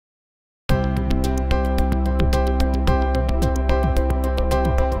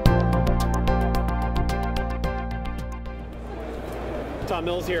Tom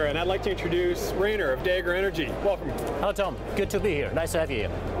Mills here, and I'd like to introduce Rainer of DegerEnergie. Welcome. Hello Tom, good to be here. Nice to have you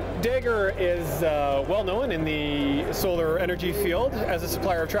here. Deger is well known in the solar energy field as a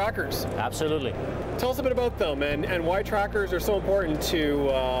supplier of trackers. Absolutely. Tell us a bit about them and why trackers are so important to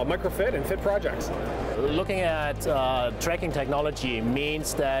microfit and fit projects. Looking at tracking technology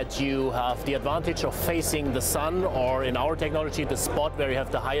means that you have the advantage of facing the sun, or in our technology the spot where you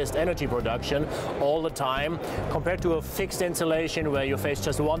have the highest energy production all the time, compared to a fixed installation where you face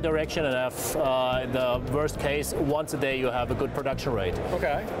just one direction and have, in the worst case, once a day you have a good production rate.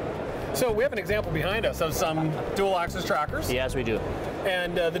 Okay. So we have an example behind us of some dual axis trackers. Yes, we do.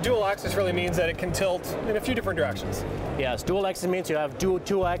 And the dual axis really means that it can tilt in a few different directions. Yes, dual axis means you have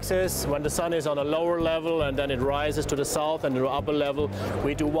two axes. When the sun is on a lower level and then it rises to the south, and the upper level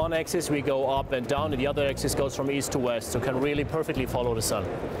we do one axis, we go up and down, and the other axis goes from east to west, so can really perfectly follow the sun.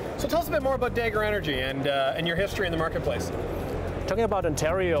 So tell us a bit more about DegerEnergie and your history in the marketplace. Talking about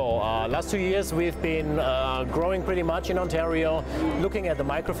Ontario, last 2 years we've been growing pretty much in Ontario, looking at the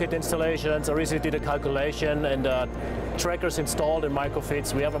microfit installations. I recently did a calculation, and trackers installed in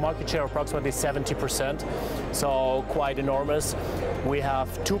microfits, we have a market share of approximately 70%, so quite enormous. We have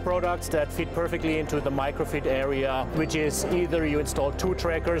two products that fit perfectly into the microfit area, which is either you install two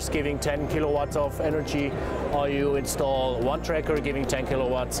trackers giving 10 kilowatts of energy, or you install one tracker giving 10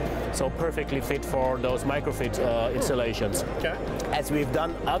 kilowatts, so perfectly fit for those microfit installations. Okay. As we've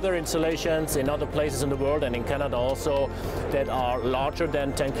done other installations in other places in the world and in Canada also that are larger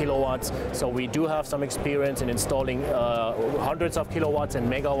than 10 kilowatts, so we do have some experience in installing hundreds of kilowatts and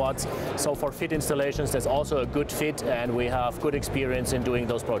megawatts. So for fit installations, there's also a good fit, and we have good experience in doing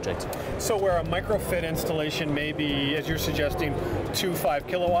those projects. So where a microfit installation may be, as you're suggesting, 2 5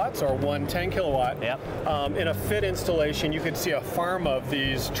 kilowatts or 1 10 kilowatt, yep. In a fit installation, you could see a farm of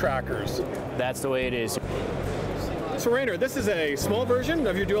these trackers. That's the way it is. So Rainer, this is a small version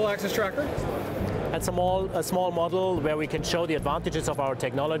of your dual axis tracker? It's a small model where we can show the advantages of our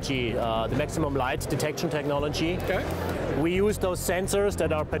technology, the maximum light detection technology. Okay. We use those sensors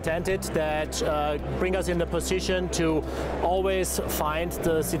that are patented that bring us in the position to always find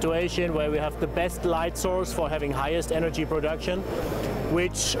the situation where we have the best light source for having highest energy production,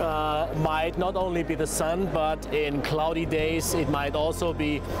 which might not only be the sun, but in cloudy days it might also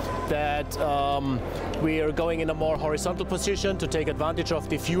be that we are going in a more horizontal position to take advantage of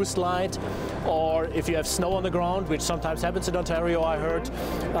diffused light, or if you have snow on the ground, which sometimes happens in Ontario, I heard,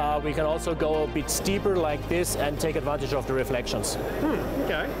 we can also go a bit steeper like this and take advantage of the reflections.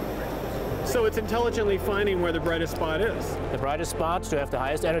 Okay. So it's intelligently finding where the brightest spot is. The brightest spot to have the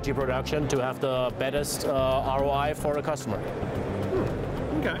highest energy production, to have the best ROI for a customer.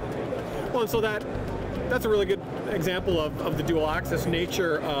 Okay. Well, and so that's a really good example of the dual axis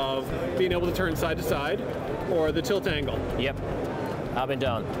nature of being able to turn side to side, or the tilt angle. Yep, up and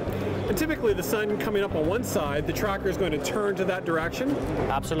down. And typically the sun coming up on one side, the tracker is going to turn to that direction?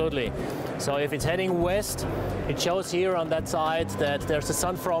 Absolutely. So if it's heading west, it shows here on that side that there's a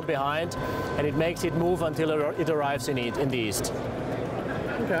sun from behind, and it makes it move until it arrives in the east.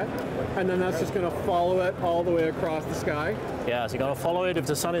 Okay. And then that's just going to follow it all the way across the sky? Yeah, so you're going to follow it. If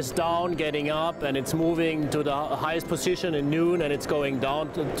the sun is down, getting up, and it's moving to the highest position in noon, and it's going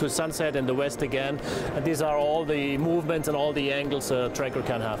down to sunset in the west again. And these are all the movements and all the angles a tracker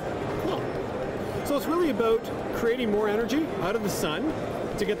can have. Oh. So it's really about creating more energy out of the sun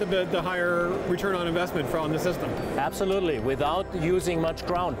to get the higher return on investment from the system. Absolutely, without using much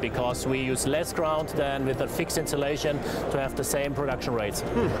ground, because we use less ground than with a fixed installation to have the same production rates.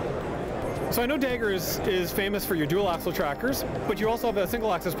 So I know Deger is famous for your dual axle trackers, but you also have a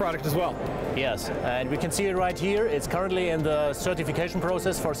single axis product as well. Yes, and we can see it right here. It's currently in the certification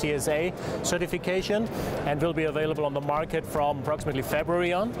process for CSA certification, and will be available on the market from approximately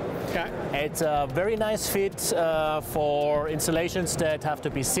February on. Okay. It's a very nice fit for installations that have to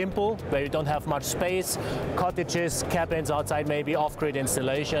be simple, where you don't have much space, cottages, cabins outside, maybe off-grid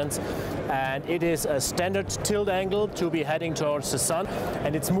installations. And it is a standard tilt angle to be heading towards the sun,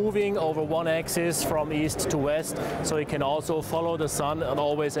 and it's moving over one axis from east to west, so it can also follow the sun and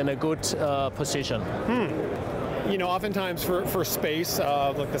always in a good position. You know, oftentimes for space,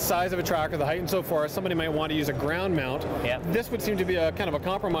 like the size of a tracker, the height and so forth, somebody might want to use a ground mount. Yep. This would seem to be a kind of a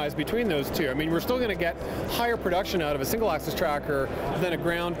compromise between those two. I mean, we're still going to get higher production out of a single axis tracker than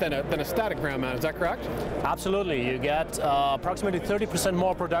a static ground mount. Is that correct? Absolutely. You get approximately 30%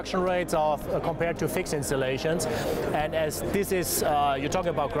 more production rates compared to fixed installations. And as this is, you're talking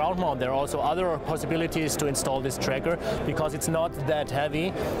about ground mount, there are also other possibilities to install this tracker because it's not that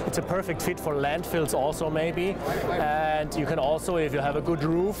heavy. It's a perfect fit for landfills also maybe. And you can also, if you have a good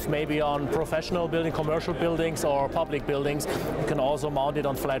roof, maybe on professional building, commercial buildings or public buildings, you can also mount it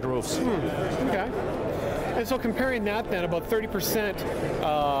on flat roofs. Okay. And so comparing that then, about 30%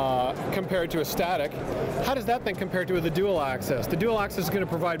 compared to a static, how does that then compare to the dual axis? The dual axis is going to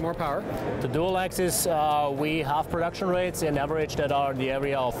provide more power? The dual axis, we have production rates in average that are in the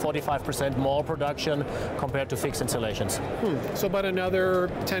area of 45% more production compared to fixed installations. So about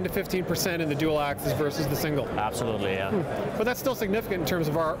another 10 to 15% in the dual axis versus the single? Absolutely, yeah. But that's still significant in terms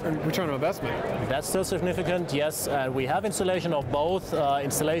of our return on investment. That's still significant, yes. We have installation of both,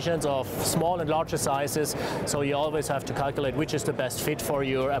 installations of small and larger sizes, so you always have to calculate which is the best fit for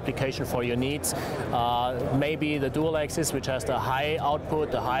your application, for your needs. Maybe the dual axis, which has the high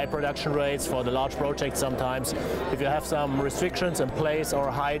output, the high production rates for the large projects sometimes. If you have some restrictions in place or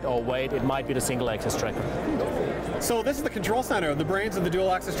height or weight, it might be the single axis tracker. So this is the control center, the brains of the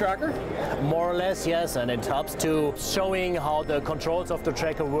dual axis tracker? More or less, yes, and it helps to showing how the controls of the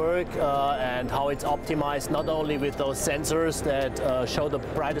tracker work and how it's optimized, not only with those sensors that show the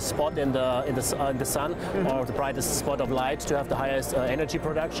brightest spot in the sun or the brightest spot of light to have the highest energy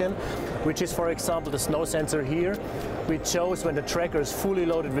production, which is, for example, the snow sensor here, which shows when the tracker is fully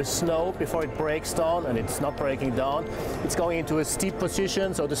loaded with snow before it breaks down, and it's not breaking down. It's going into a steep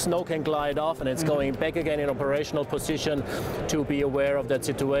position so the snow can glide off, and it's going back again in operational position to be aware of that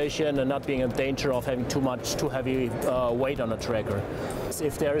situation and not being in danger of having too heavy weight on the tracker.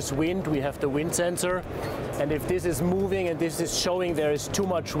 If there is wind, we have the wind sensor, and if this is moving and this is showing there is too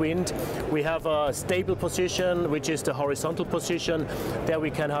much wind, we have a stable position, which is the horizontal position. There we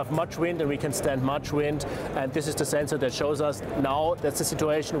can have much wind and we can stand much wind, and this is the sensor that shows us now that's the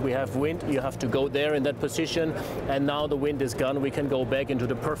situation. We have wind, you have to go there in that position, and now the wind is gone, we can go back into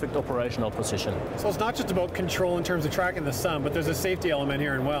the perfect operational position. So it's not just about control in terms of tracking the sun, but there's a safety element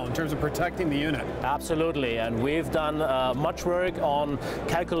here as well in terms of protecting the unit. Absolutely, and we've done much work on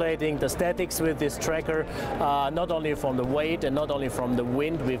calculating the statics with this tracker, not only from the weight and not only from the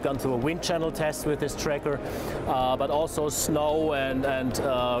wind. We've gone through a wind channel test with this tracker, but also snow and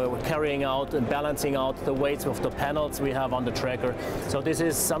carrying out and balancing out the weights of the panels we have on the tracker. So this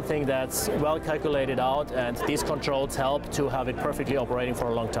is something that's well calculated out, and these controls help to have it perfectly operating for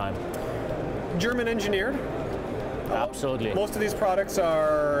a long time. German engineered? Absolutely. Most of these products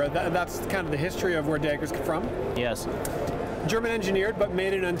are, that's kind of the history of where DegerEnergie's from? Yes. German engineered, but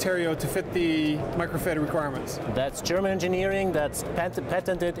made in Ontario to fit the microfed requirements. That's German engineering, that's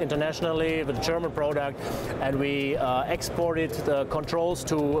patented internationally with a German product, and we exported the controls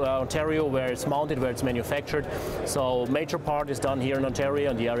to Ontario where it's mounted, where it's manufactured. So major part is done here in Ontario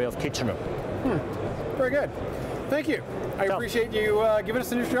in the area of Kitchener. Very good. Thank you. I appreciate you giving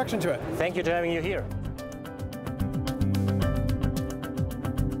us an introduction to it. Thank you for having you here.